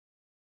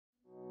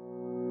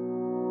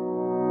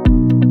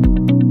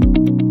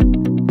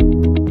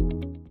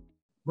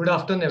Good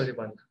afternoon,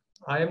 everyone.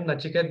 I am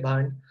Nachiket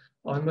Bhand.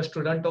 I'm a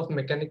student of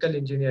mechanical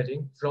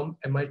engineering from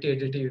MIT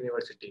ADT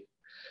University.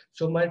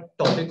 So my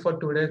topic for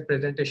today's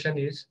presentation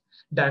is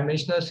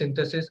dimensional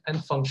synthesis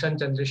and function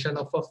generation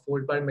of a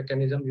fold-bar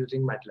mechanism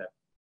using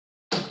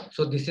MATLAB.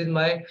 So this is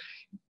my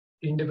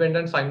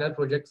independent final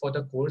project for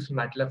the course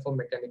MATLAB for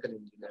Mechanical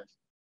Engineers.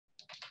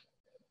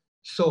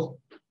 So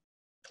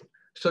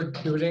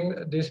during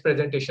this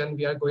presentation,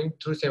 we are going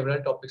through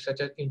several topics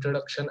such as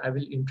introduction. I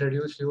will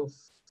introduce you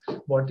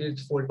what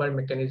is fold-bar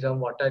mechanism,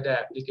 what are the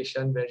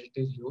application where it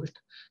is used,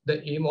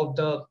 the aim of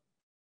the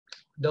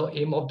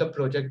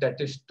project,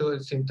 that is to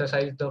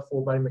synthesize the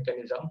fold-bar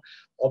mechanism,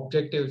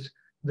 objectives,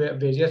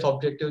 various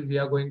objectives we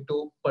are going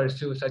to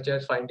pursue, such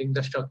as finding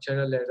the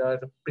structural error,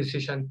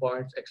 precision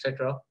points,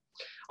 etc.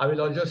 I will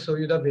also show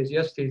you the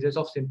various phases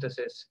of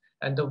synthesis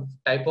and the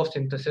type of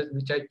synthesis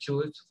which I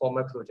choose for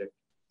my project.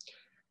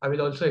 I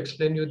will also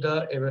explain you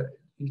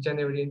each and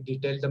every in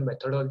detail the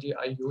methodology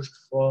I used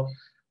for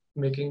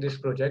making this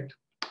project.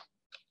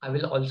 I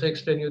will also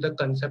explain you the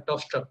concept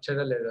of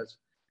structural errors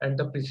and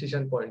the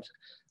precision points,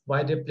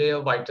 why they play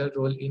a vital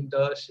role in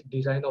the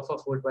design of a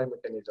fold-bar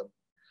mechanism.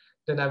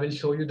 Then I will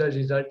show you the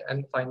result,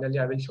 and finally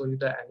I will show you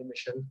the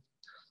animation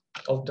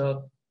of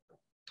the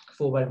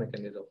fold-bar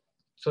mechanism.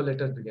 So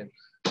let us begin.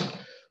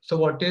 So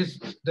what is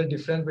the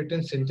difference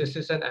between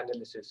synthesis and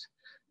analysis?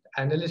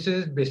 Analysis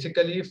is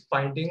basically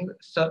finding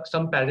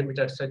some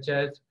parameters such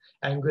as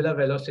angular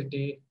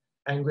velocity,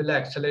 angular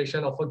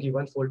acceleration of a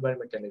given fold-bar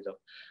mechanism.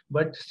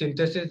 But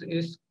synthesis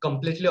is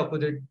completely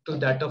opposite to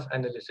that of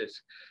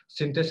analysis.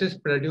 Synthesis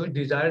produces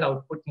desired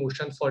output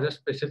motion for a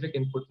specific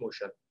input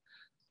motion.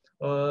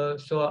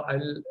 So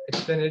I'll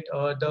explain it.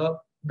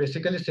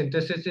 Basically,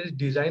 synthesis is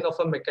design of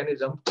a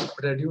mechanism to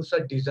produce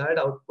a desired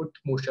output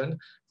motion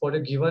for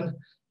a given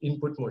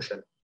input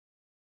motion.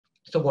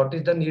 So what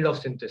is the need of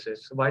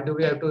synthesis? Why do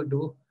we have to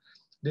do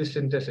this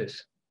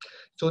synthesis?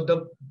 So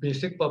the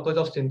basic purpose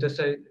of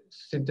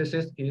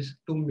synthesis is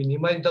to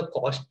minimize the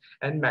cost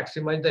and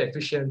maximize the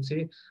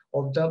efficiency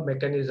of the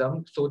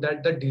mechanism, so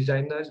that the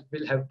designers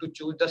will have to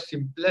choose the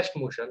simplest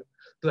motion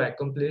to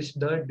accomplish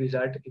the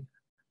desired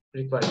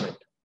requirement.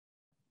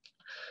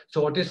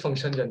 So what is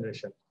function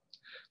generation?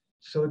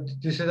 So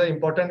this is an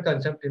important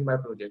concept in my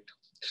project.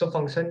 So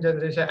function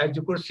generation, as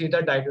you could see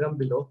the diagram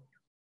below,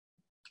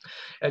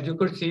 as you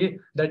could see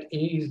that A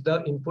is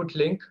the input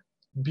link,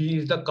 B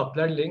is the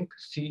coupler link,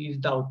 C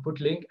is the output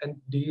link, and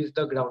D is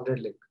the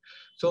grounded link.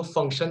 So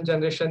function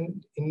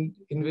generation in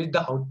which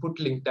the output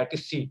link, that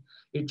is C,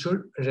 it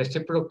should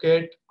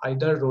reciprocate,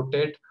 either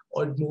rotate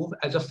or move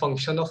as a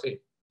function of A.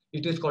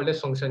 It is called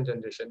as function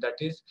generation. That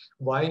is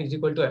y is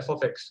equal to f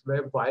of x,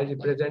 where y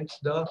represents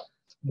the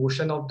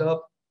motion of the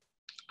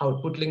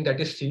output link, that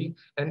is C,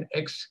 and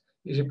x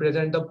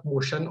represents the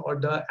motion or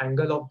the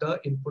angle of the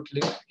input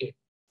link A.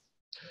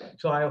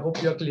 So I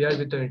hope you are clear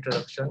with the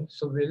introduction.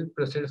 So we'll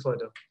proceed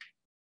further.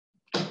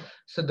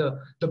 So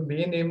the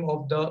main aim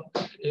of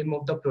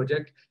the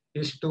project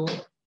is to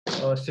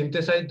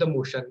synthesize the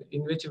motion,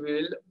 in which we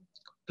will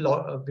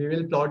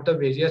plot the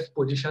various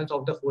positions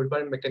of the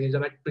fold-bar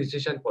mechanism at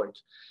precision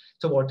points.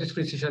 So what is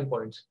precision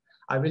points?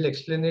 I will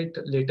explain it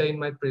later in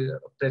my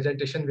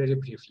presentation very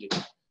briefly.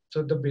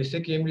 So the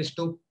basic aim is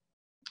to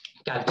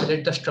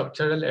calculate the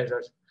structural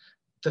errors.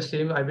 The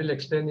same I will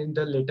explain in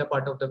the later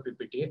part of the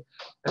PPT,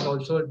 and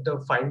also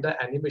find the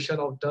animation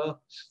of the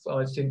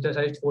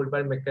synthesized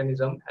fold-bar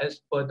mechanism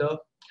as per the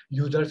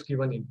user's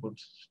given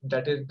inputs.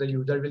 That is, the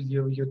user will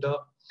give you the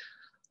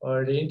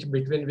range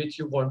between which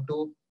you want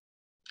to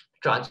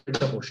transmit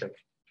the motion.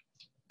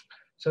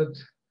 So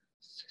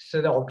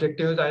the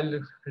objectives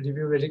I'll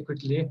review very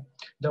quickly.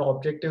 The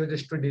objective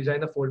is to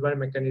design a fold-bar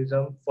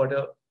mechanism for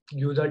the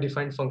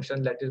user-defined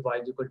function, that is y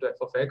is equal to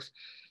f of x.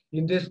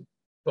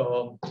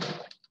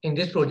 In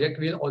this project,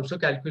 we'll also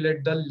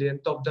calculate the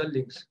length of the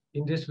links.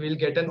 In this, we'll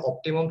get an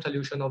optimum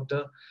solution of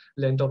the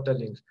length of the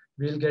links.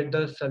 We'll get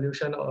the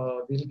solution,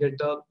 we'll get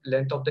the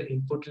length of the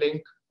input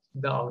link,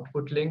 the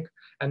output link,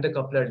 and the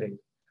coupler link,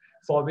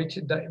 for which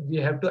we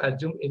have to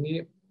assume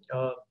any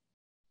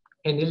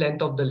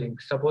length of the link.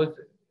 Suppose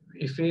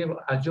if we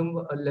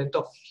assume a length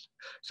of,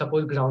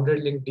 suppose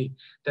grounded link D,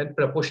 then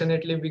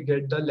proportionately we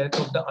get the length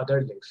of the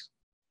other links.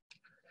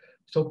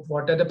 So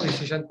what are the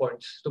precision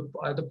points? So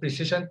the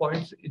precision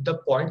points, the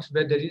points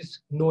where there is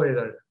no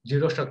error,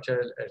 zero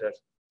structural error.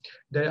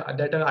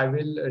 That I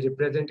will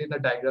represent in the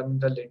diagram in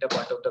the later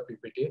part of the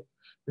PPT.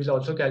 We'll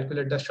also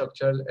calculate the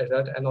structural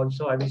error, and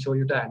also I will show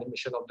you the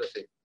animation of the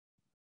same.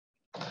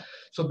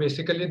 So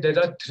basically there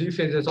are three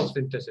phases of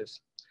synthesis: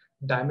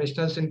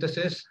 dimensional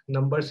synthesis,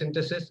 number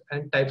synthesis,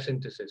 and type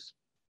synthesis.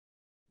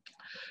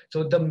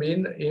 So the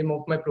main aim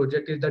of my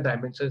project is the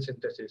dimensional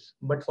synthesis,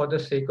 but for the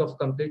sake of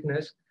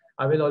completeness,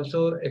 I will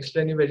also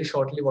explain you very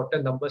shortly what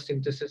are number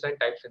synthesis and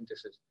type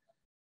synthesis.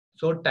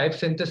 So type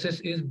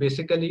synthesis is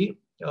basically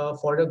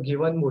for a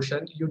given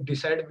motion, you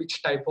decide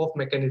which type of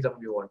mechanism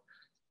you want.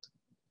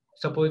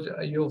 Suppose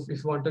if you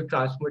want to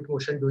transmit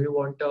motion, do you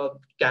want a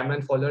cam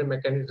and follower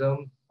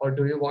mechanism, or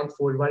do you want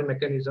fold-bar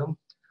mechanism,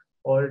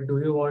 or do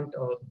you want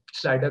a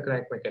slider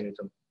crank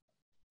mechanism?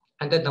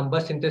 And the number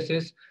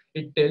synthesis,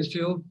 it tells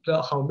you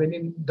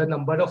the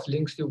number of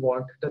links you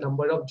want, the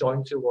number of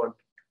joints you want.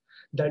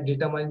 That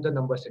determines the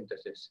number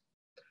synthesis.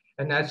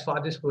 And as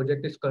far this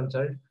project is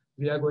concerned,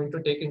 we are going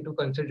to take into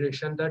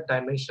consideration the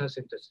dimensional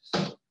synthesis.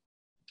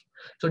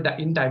 So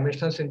in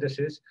dimensional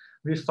synthesis,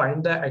 we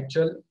find the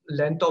actual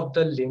length of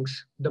the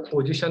links, the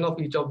position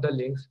of each of the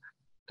links,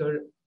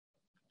 the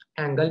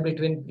angle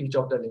between each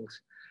of the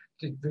links,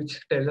 which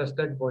tell us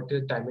that what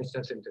is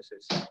dimensional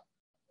synthesis.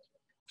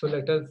 So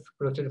let us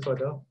proceed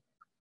further.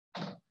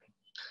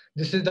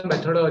 This is the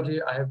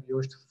methodology I have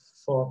used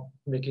for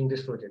making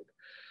this project.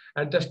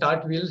 At the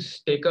start, we'll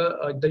take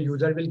the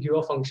user will give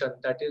a function,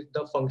 that is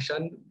the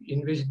function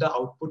in which the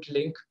output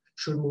link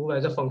should move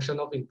as a function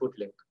of input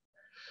link.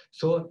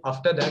 So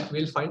after that,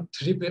 we'll find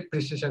 3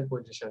 precision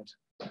positions.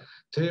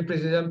 3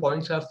 precision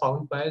points are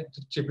found by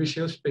the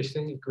Chebyshev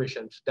spacing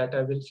equations that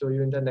I will show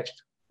you in the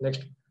next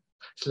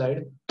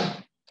slide.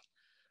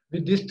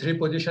 With these 3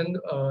 position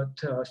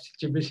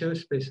Chebyshev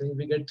spacing,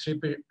 we get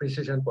 3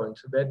 precision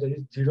points where there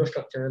is 0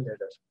 structural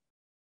error.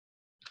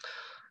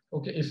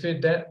 Okay, if we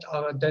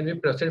then we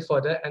proceed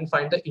further and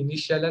find the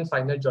initial and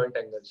final joint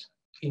angles.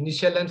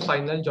 Initial and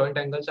final joint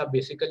angles are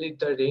basically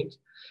the range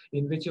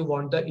in which you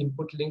want the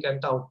input link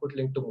and the output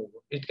link to move.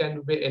 It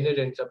can be any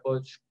range,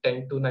 suppose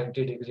 10 to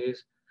 90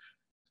 degrees,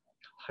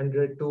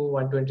 100 to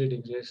 120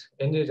 degrees,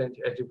 any range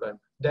as you can.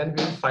 Then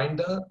we'll find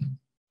the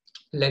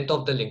length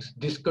of the links.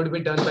 This could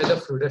be done by the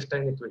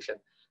Freudenstein equation.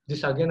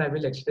 This again I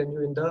will explain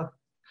you in the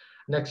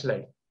next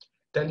slide.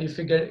 Then we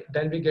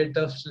get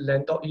the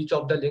length of each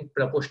of the link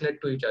proportionate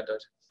to each other.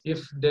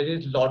 If there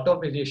is lot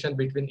of variation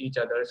between each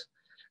others,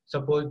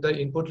 suppose the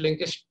input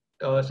link is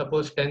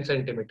suppose 10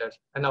 centimeters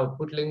and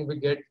output link we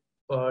get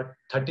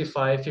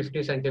 35,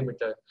 50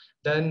 centimeters,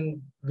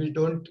 then we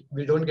don't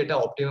get an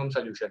optimum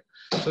solution.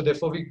 So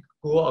therefore we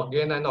go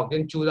again and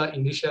again choose our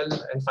initial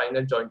and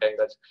final joint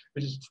angles.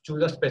 We'll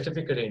choose a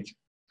specific range.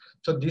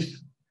 So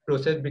this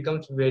process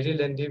becomes very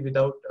lengthy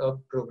without a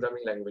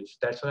programming language.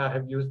 That's why I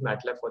have used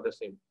MATLAB for the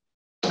same.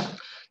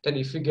 Then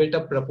if you get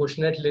a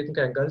proportionate link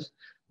angles,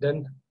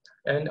 then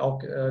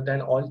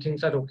all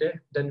things are okay.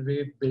 Then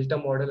we build a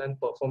model and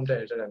perform the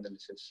error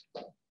analysis.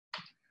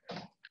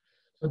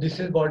 So this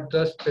is what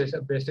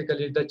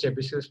basically the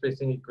Chebyshev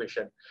spacing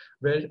equation,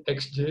 where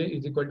xj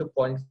is equal to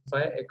 0.5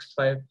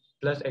 x5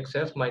 plus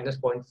xf minus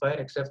 0.5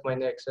 xf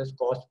minus xs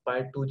cos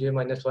pi 2j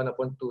minus 1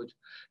 upon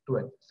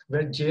 2n,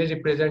 where j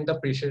represent the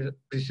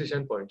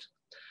precision points.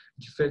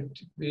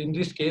 In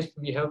this case,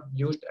 we have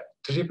used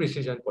 3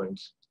 precision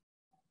points.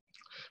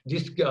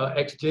 This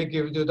xj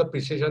gives you the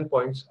precision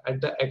points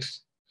at the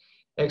x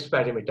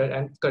parameter,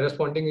 and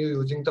corresponding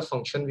using the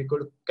function we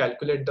could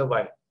calculate the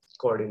y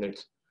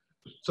coordinates.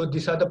 So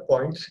these are the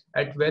points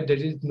at where there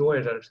is no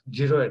errors,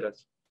 0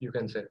 errors you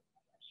can say.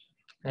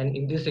 And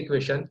in this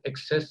equation,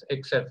 xs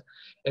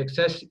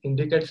xf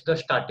indicates the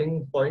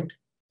starting point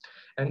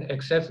and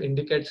xf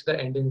indicates the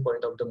ending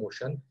point of the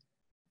motion,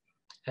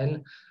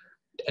 and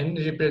n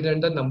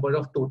represent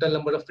the total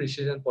number of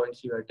precision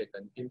points you have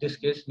taken. In this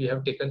case, we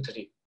have taken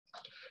 3.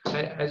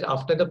 And as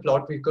after the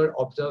plot, we could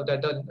observe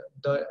that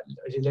the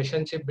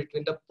relationship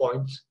between the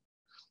points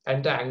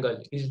and the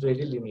angle is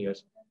very linear,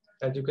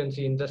 as you can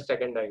see in the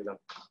second diagram.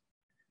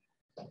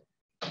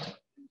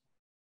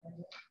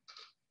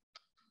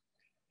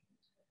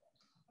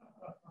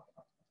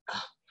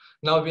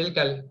 Now we'll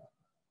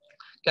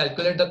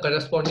calculate the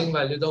corresponding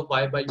values of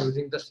y by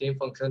using the same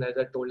function as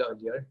I told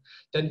earlier.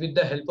 Then with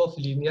the help of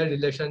linear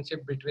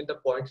relationship between the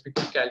points, we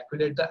could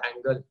calculate the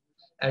angle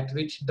at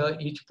which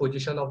each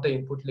position of the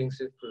input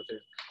links is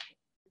processed.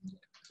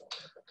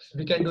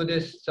 We can do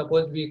this.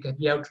 Suppose we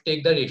have to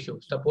take the ratio.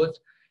 Suppose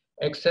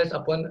xs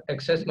upon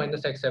xs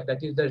minus xf,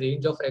 that is the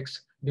range of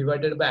x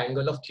divided by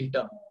angle of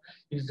theta,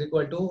 is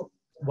equal to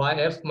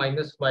yf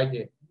minus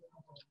yj.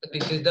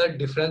 This is the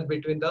difference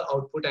between the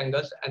output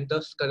angles and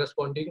the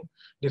corresponding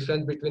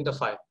difference between the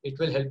phi. It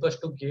will help us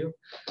to give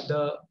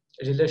the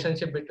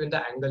relationship between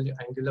the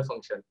angular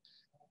function,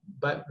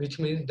 but which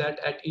means that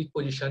at each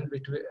position,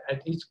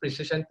 at each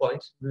precision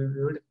points, we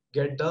would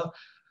get the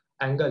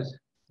angle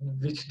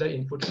which the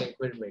input link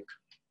will make.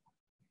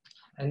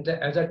 And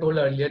as I told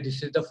earlier,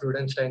 this is the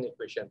Freudenstein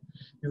equation.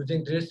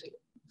 Using this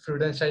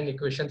Freudenstein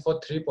equation for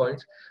 3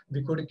 points,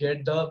 we could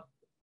get the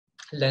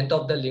length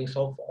of the links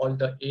of all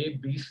the A,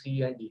 B,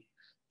 C, and D.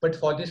 But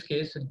for this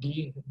case,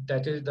 D,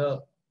 that is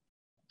the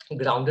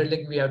grounded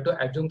link, we have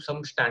to assume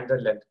some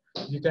standard length.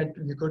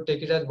 We could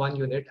take it as 1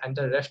 unit, and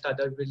the rest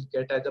other will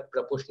get as a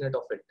proportionate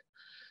of it.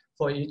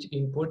 For each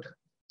input,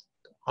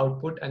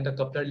 output, and the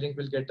coupler link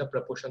will get the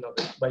proportion of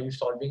it by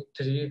solving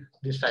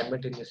this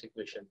simultaneous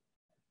equation.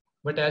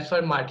 But as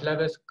far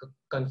MATLAB is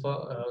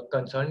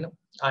concerned,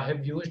 I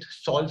have used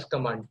solve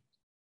command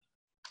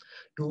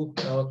to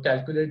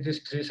calculate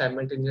these 3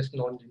 simultaneous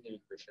nonlinear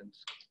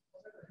equations.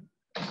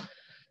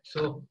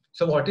 So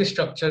what is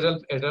structural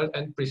error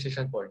and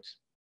precision points?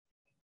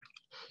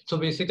 So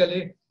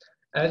basically,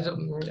 as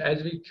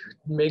we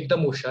make the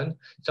motion,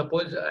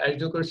 suppose as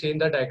you could see in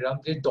the diagram,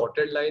 this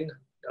dotted line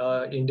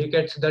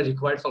indicates the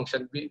required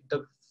function.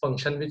 The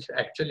function which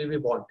actually we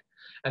want,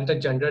 and the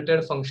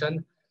generated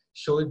function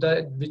shows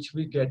the which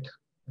we get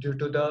due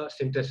to the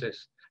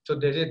synthesis. So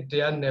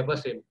they are never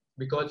same,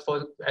 because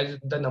for as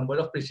the number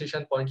of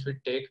precision points we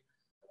take,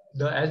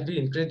 as we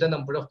increase the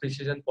number of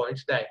precision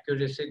points, the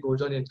accuracy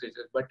goes on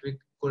increases, but we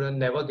could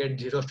never get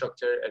zero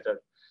structural error.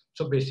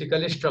 So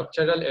basically,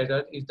 structural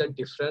error is the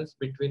difference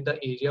between the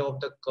area of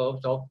the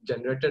curves of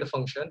generated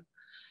function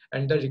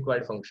and the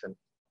required function.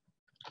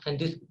 And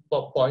these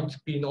points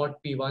P0,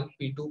 P1,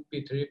 P2,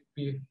 P3,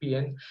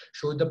 Pn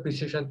show the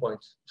precision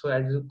points. So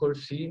as you could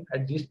see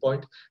at this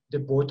point, the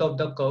both of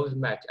the curves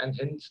match, and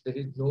hence there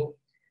is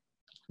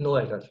no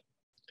error.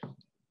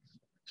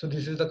 So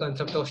this is the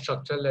concept of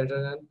structural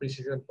error and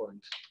precision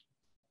points.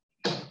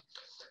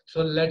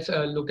 So let's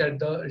look at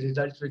the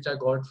results which I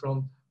got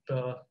from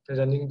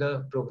running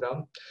the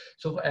program.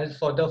 So as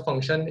for the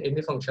function,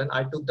 any function,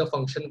 I took the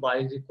function y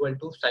is equal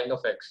to sine of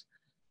x.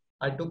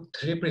 I took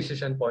 3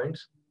 precision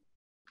points.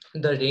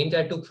 The range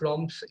I took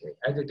from,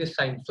 as it is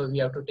sine, so we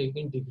have to take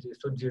in degrees,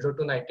 so 0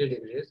 to 90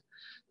 degrees.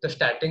 The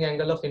starting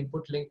angle of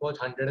input link was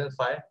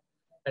 105,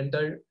 and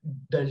the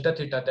delta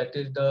theta, that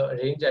is the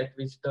range at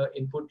which the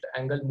input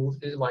angle moves,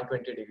 is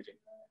 120 degrees.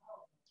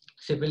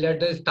 Similarly,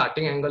 the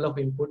starting angle of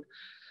input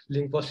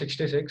link was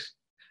 66,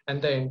 and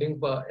the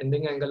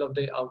ending angle of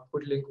the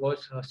output link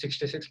was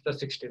 66 plus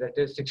 60, that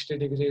is 60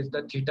 degrees is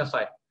the theta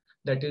phi,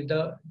 that is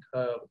the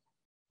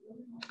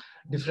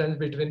difference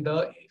between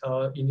the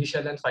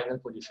initial and final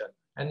position.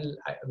 And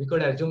we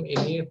could assume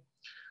any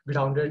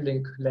grounded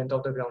link, length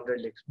of the grounded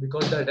link,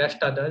 because the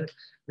rest other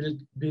will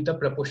be the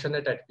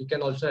proportionate at. We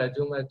can also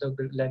assume as the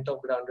length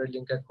of grounded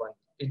link as 1.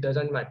 It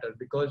doesn't matter,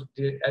 because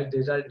as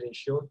these are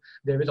ratio,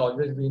 they will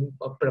always be in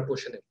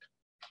proportionate.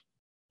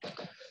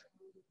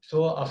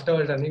 So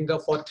after running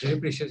for 3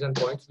 precision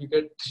points, we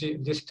get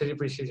these 3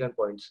 precision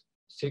points: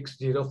 6,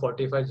 0,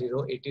 45,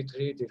 0,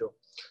 83, 0.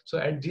 So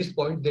at this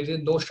point, there is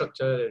no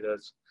structural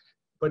errors.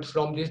 But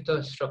from this,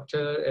 the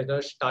structural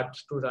error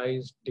starts to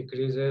rise,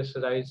 decreases,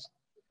 rise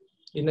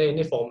in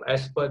any form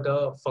as per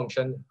the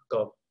function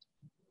curve.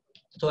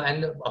 So,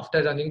 and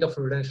after running the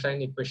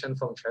Freudenstein equation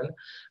function,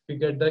 we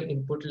get the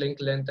input link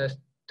length as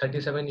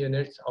 37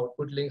 units,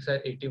 output links as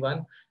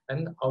 81,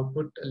 and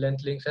output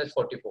length links as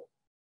 44.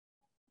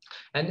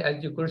 And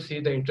as you could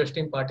see, the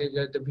interesting part is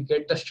that we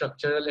get the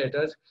structural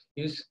errors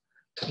is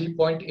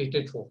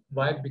 3.884.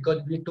 Why?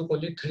 Because we took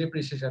only 3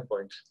 precision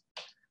points.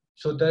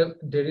 So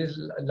there is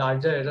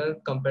larger error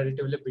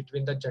comparatively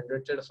between the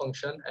generated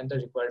function and the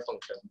required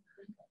function.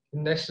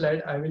 In next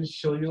slide, I will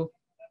show you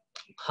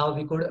how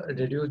we could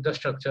reduce the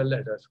structural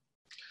errors.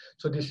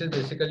 So this is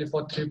basically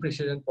for 3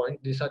 precision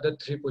points. These are the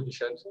 3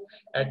 positions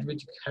at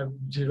which have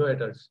 0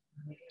 errors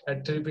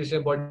at 3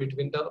 precision points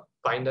between the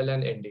final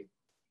and ending.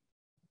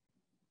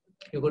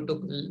 You go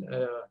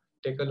to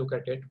take a look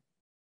at it.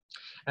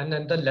 And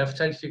then the left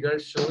side figure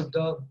shows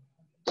the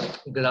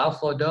graph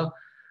for the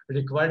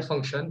required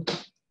function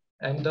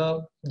and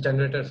the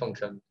generated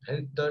function.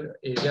 Hence the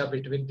area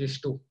between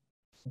these two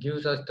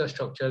gives us the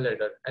structural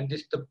error. And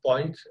this the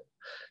points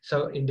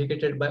so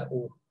indicated by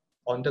O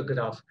on the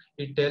graph.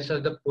 It tells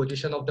us the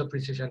position of the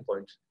precision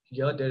points.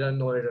 Here there are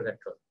no error at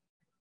all.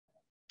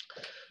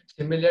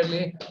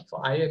 Similarly,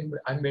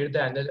 I made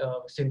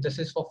the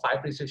synthesis for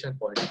 5 precision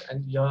points,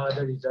 and here are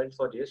the results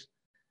for this.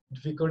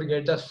 We could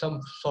get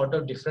some sort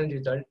of different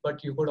result,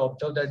 but you could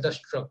observe that the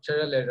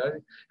structural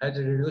error has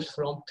reduced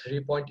from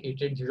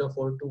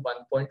 3.8804 to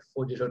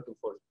 1.4024.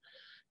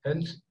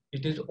 Hence,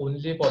 it is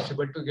only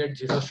possible to get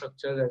 0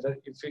 structural error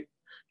if we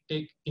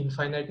take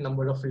infinite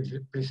number of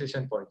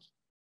precision points.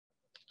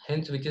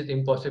 Hence, which is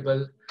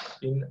impossible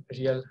in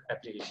real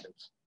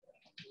applications.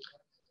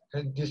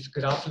 And this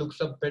graph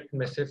looks a bit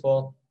messy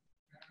for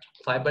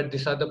 5, but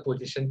these are the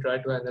positions. Try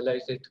to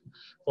analyze it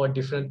for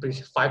different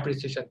 5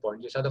 precision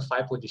points. These are the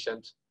 5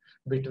 positions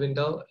between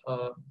the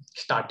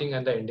starting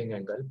and the ending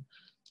angle.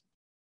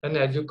 And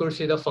as you could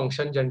see, the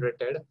function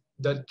generated,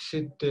 the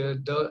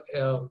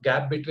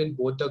gap between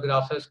both the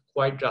graphs has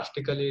quite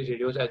drastically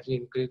reduced as we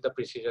increase the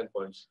precision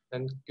points.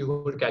 And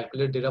you could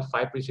calculate there are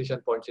 5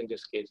 precision points in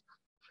this case,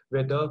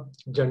 where the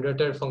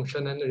generated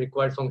function and the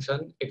required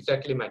function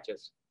exactly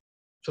matches.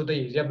 So the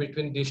area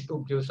between these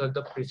two gives us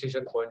the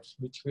precision points,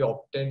 which we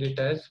obtained it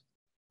as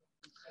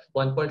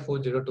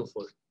 1.4024.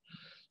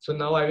 So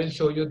now I will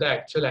show you the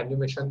actual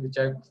animation which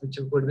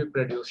could be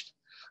produced.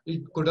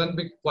 It couldn't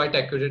be quite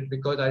accurate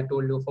because I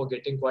told you for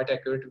getting quite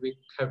accurate, we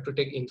have to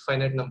take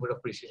infinite number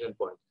of precision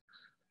points.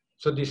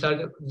 So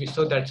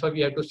that's why we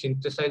have to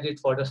synthesize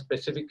it for a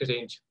specific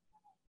range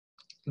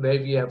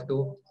where we have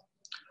to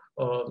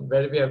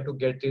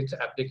get its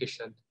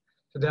application.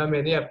 So there are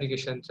many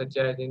applications such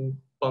as in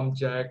pump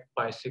jack,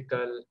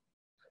 bicycle,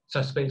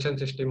 suspension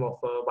system of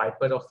a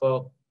wiper of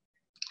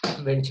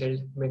a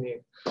windshield, many.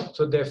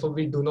 So therefore,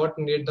 we do not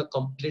need the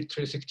complete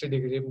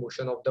 360-degree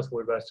motion of the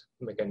 4-bar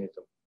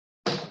mechanism.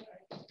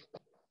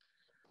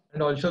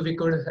 And also we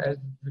could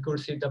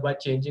see that by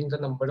changing the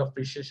number of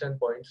precision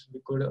points,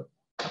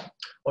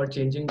 or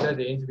changing the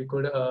range, we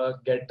could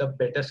get the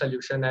better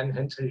solution and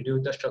hence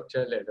reduce the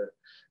structural error.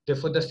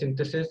 Therefore, the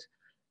synthesis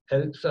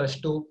helps us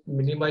to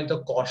minimize the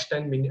cost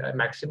and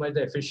maximize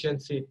the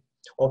efficiency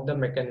of the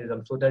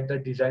mechanism, so that the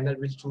designer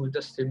will choose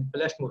the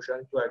simplest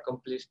motion to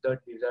accomplish the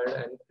desired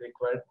and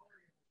required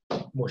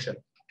motion.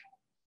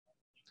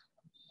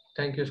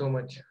 Thank you so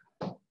much.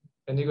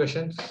 Any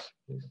questions?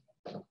 Yes.